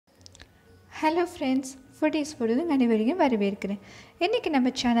Hello friends, Foodiesfood அனைவரையும் வரவேற்கிறேன். இன்னைக்கு நம்ம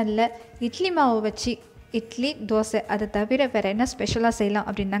சேனல்ல இட்லி மாவு வச்சு இட்லி தோசை அதை தவிர வேற என்ன ஸ்பெஷலா செய்யலாம்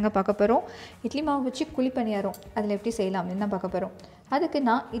அப்படினு நாங்க பார்க்க போறோம். இட்லி மாவு வச்சு குழி பணியாரம் அதில எப்படி செய்யலாம் அப்படினு தான் பார்க்க போறோம். அதுக்கு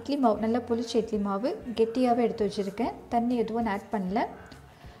நான் இட்லி மாவு நல்ல புளிச்ச இட்லி மாவு கெட்டியாவே எடுத்து வச்சிருக்கேன். தண்ணி எதுவும் ஆட் பண்ணல.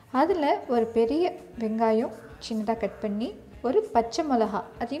 அதில ஒரு பெரிய வெங்காயம் சின்னதா கட் பண்ணி ஒரு பச்சை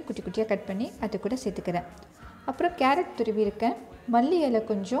மிளகாய் அதையும் குட்டி குட்டியா கட் பண்ணி அது கூட சேர்த்துக்கிறேன். அப்புறம் கேரட் துருவி இருக்கேன். மல்லி இலை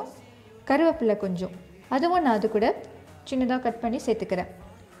கொஞ்சம் கருவேப்பிலை கொஞ்சம் அதுவும் நான் அது கூட சின்னதாக கட் பண்ணி சேர்த்துக்கிறேன்.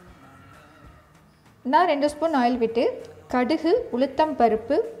 நான் 2 ஸ்பூன் ஆயில் விட்டு கடுகு உளுத்தம்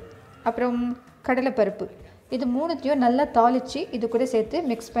பருப்பு அப்புறம் கடலை பருப்பு இது மூணுத்தையும் நல்லா தாளித்து இது கூட சேர்த்து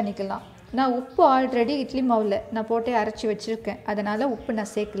மிக்ஸ் பண்ணிக்கலாம். நான் உப்பு ஆல்ரெடி இட்லி மாவில் நான் போட்டு அரைச்சி வச்சுருக்கேன். அதனால் உப்பு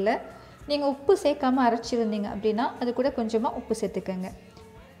நான் சேர்க்கல. நீங்கள் உப்பு சேர்க்காமல் அரைச்சிருந்தீங்க அப்படின்னா அது கூட கொஞ்சமாக உப்பு சேர்த்துக்கங்க.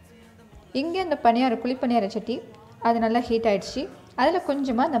 இங்கே இந்த குழி பணியார சட்டி அது நல்லா ஹீட் ஆகிடுச்சு. அதில்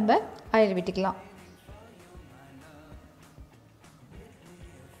கொஞ்சமாக நம்ம ஆயில் விட்டுக்கலாம்.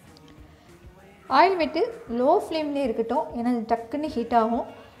 ஆயில் விட்டு லோ ஃப்ளேம்லேயே இருக்கட்டும், ஏன்னா அது டக்குன்னு ஹீட் ஆகும்.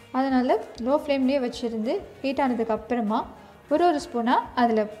 அதனால் லோ ஃப்ளேம்லேயே வச்சுருந்து ஹீட் ஆனதுக்கு அப்புறமா ஒரு ஸ்பூனாக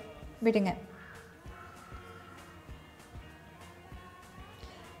அதில் விடுங்க.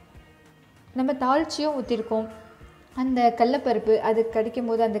 நம்ம தாளிச்சியும் ஊற்றிருக்கோம். அந்த கடலைப்பருப்பு அது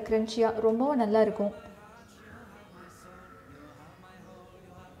கடிக்கும் போது அந்த க்ரன்ச்சியாக ரொம்பவும் நல்லா இருக்கும்.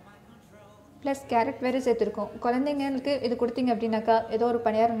 ப்ளஸ் கேரட் வேறு சேர்த்துருக்கோம். குழந்தைங்களுக்கு இது கொடுத்தீங்க அப்படின்னாக்கா ஏதோ ஒரு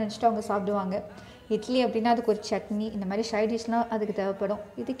பணியாரம் நினச்சிட்டு அவங்க சாப்பிடுவாங்க. இட்லி அப்படின்னா அதுக்கு ஒரு சட்னி இந்த மாதிரி சைட் டிஷ்லாம் அதுக்கு தேவைப்படும்.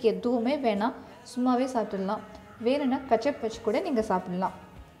 இதுக்கு எதுவுமே வேணாம், சும்மாவே சாப்பிட்டலாம். வேணும்னா கச்சப் வச்சு கூட நீங்கள் சாப்பிட்லாம்.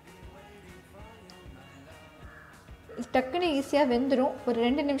 டக்குன்னு ஈஸியாக வெந்துடும். ஒரு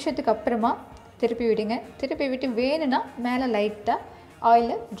 2 நிமிஷத்துக்கு அப்புறமா திருப்பி விடுங்க. திருப்பி விட்டு வேணும்னா மேலே லைட்டாக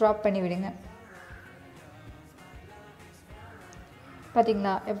ஆயிலை ட்ராப் பண்ணி விடுங்க.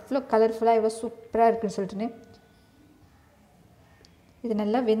 பார்த்தீங்களா எவ்வளோ கலர்ஃபுல்லாக எவ்வளோ சூப்பராக இருக்குன்னு சொல்லிட்டுன்னு. இது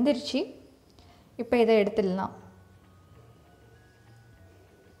நல்லா வெந்துருச்சு. இப்போ இதை எடுத்துடலாம்.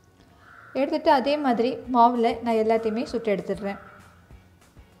 எடுத்துகிட்டு அதே மாதிரி மாவில் நான் எல்லாத்தையுமே சுட்டு எடுத்துடுறேன்.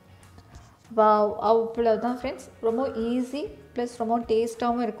 வாவ், அவ்வளோதான் ஃப்ரெண்ட்ஸ். ரொம்ப ஈஸி ப்ளஸ் ரொம்ப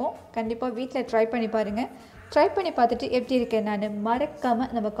டேஸ்ட்டாகவும் இருக்கும். கண்டிப்பாக வீட்டில் ட்ரை பண்ணி பாருங்கள். ட்ரை பண்ணி பார்த்துட்டு எப்படி இருக்கேன் நான்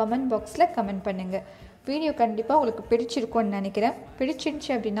மறக்காமல் நம்ம கமெண்ட் பாக்ஸில் கமெண்ட் பண்ணுங்கள். வீடியோ கண்டிப்பாக உங்களுக்கு பிடிச்சிருக்கும்னு நினைக்கிறேன்.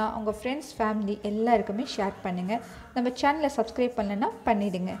 பிடிச்சிருந்துச்சு அப்படின்னா உங்கள் ஃப்ரெண்ட்ஸ் ஃபேமிலி எல்லாருக்குமே ஷேர் பண்ணுங்கள். நம்ம சேனலை சப்ஸ்கிரைப் பண்ணலைன்னா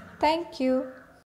பண்ணிவிடுங்க. தேங்க்யூ.